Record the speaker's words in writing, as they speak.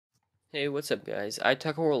Hey, what's up guys?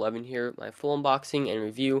 iTechHorror11 here, my full unboxing and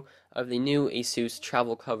review of the new ASUS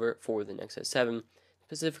travel cover for the Nexus 7,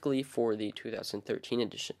 specifically for the 2013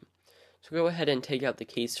 edition. So go ahead and take out the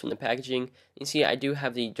case from the packaging. You see I do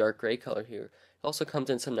have the dark gray color here. It also comes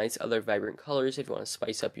in some nice other vibrant colors if you want to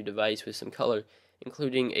spice up your device with some color,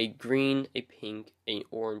 including a green, a pink, a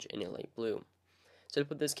orange, and a light blue. So to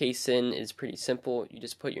put this case in is pretty simple. You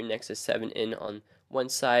just put your Nexus 7 in on one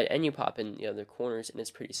side and you pop in the other corners, and it's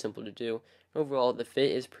pretty simple to do. Overall, the fit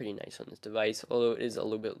is pretty nice on this device, although it is a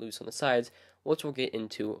little bit loose on the sides, which we'll get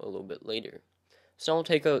into a little bit later. So now we'll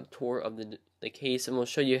take a tour of the case, and we'll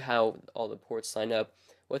show you how all the ports line up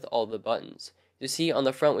with all the buttons. You see on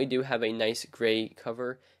the front we do have a nice gray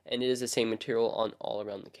cover, and it is the same material on all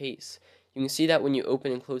around the case. You can see that when you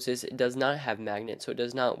open and close this, it does not have magnets, so it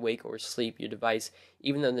does not wake or sleep your device,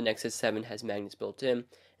 even though the Nexus 7 has magnets built in.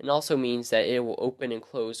 It also means that it will open and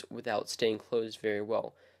close without staying closed very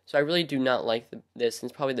well. So I really do not like this, and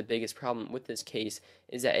it's probably the biggest problem with this case,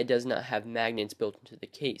 is that it does not have magnets built into the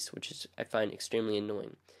case, which is I find extremely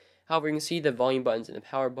annoying. However, you can see the volume buttons and the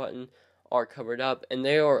power button are covered up, and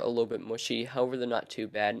they are a little bit mushy. However, they're not too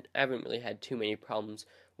bad. I haven't really had too many problems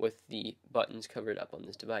with the buttons covered up on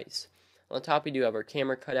this device. On the top we do have our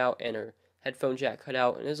camera cutout and our headphone jack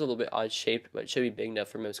cutout, and it is a little bit odd shaped, but it should be big enough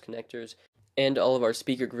for most connectors. And all of our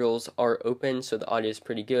speaker grills are open, so the audio is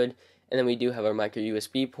pretty good. And then we do have our micro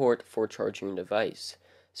USB port for charging your device.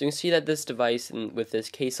 So you can see that this device, and with this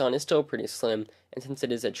case on, is still pretty slim, and since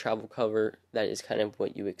it is a travel cover, that is kind of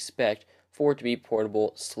what you expect for it to be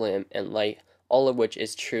portable, slim, and light, all of which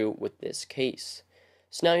is true with this case.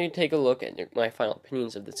 So now you take a look at my final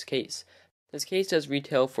opinions of this case. This case does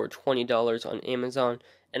retail for $20 on Amazon,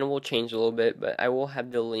 and it will change a little bit, but I will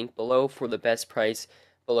have the link below for the best price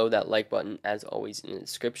below that like button, as always, in the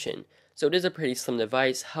description. So it is a pretty slim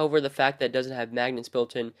device. However, the fact that it doesn't have magnets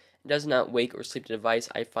built in and does not wake or sleep the device,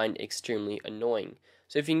 I find extremely annoying.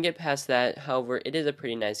 So if you can get past that, however, it is a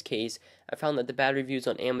pretty nice case. I found that the bad reviews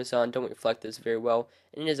on Amazon don't reflect this very well,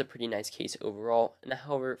 and it is a pretty nice case overall. And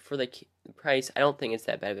however, for the price, I don't think it's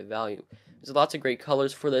that bad of a value. There's lots of great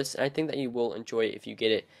colors for this, and I think that you will enjoy it if you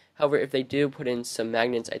get it. However, if they do put in some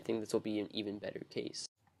magnets, I think this will be an even better case.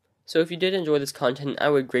 So if you did enjoy this content, I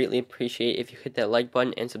would greatly appreciate if you hit that like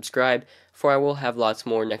button and subscribe, for I will have lots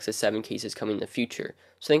more Nexus 7 cases coming in the future.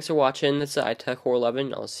 So thanks for watching. This is iTechHorror11,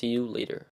 and I'll see you later.